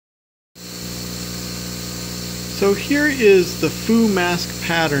So here is the foo mask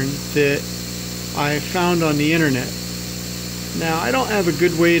pattern that I found on the internet. Now I don't have a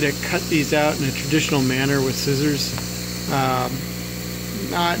good way to cut these out in a traditional manner with scissors.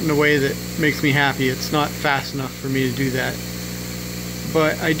 Not in a way that makes me happy. It's not fast enough for me to do that.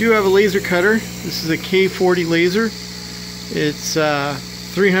 But I do have a laser cutter. This is a K40 laser. It's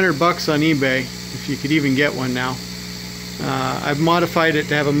 300 bucks on eBay, if you could even get one now. I've modified it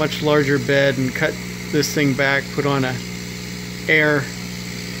to have a much larger bed and cut this thing back, put on a air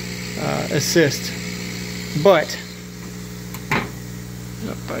assist. But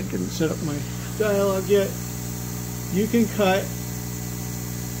if I didn't set up my dialogue yet, you can cut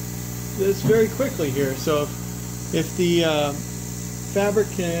this very quickly here. So if the fabric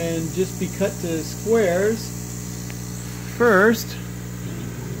can just be cut to squares first,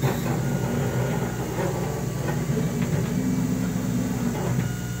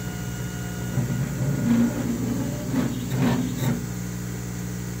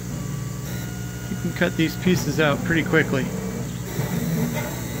 you can cut these pieces out pretty quickly.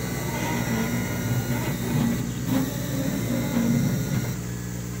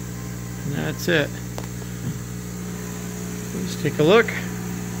 And that's it. Let's take a look.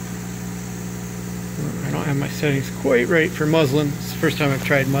 I don't have my settings quite right for muslin. It's the first time I've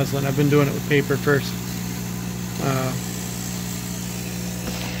tried muslin. I've been doing it with paper first.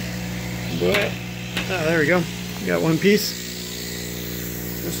 There we go. We got one piece.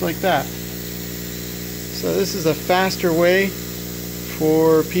 Just like that. So this is a faster way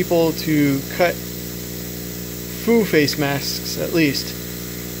for people to cut foo face masks, at least.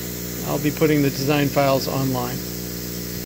 I'll be putting the design files online.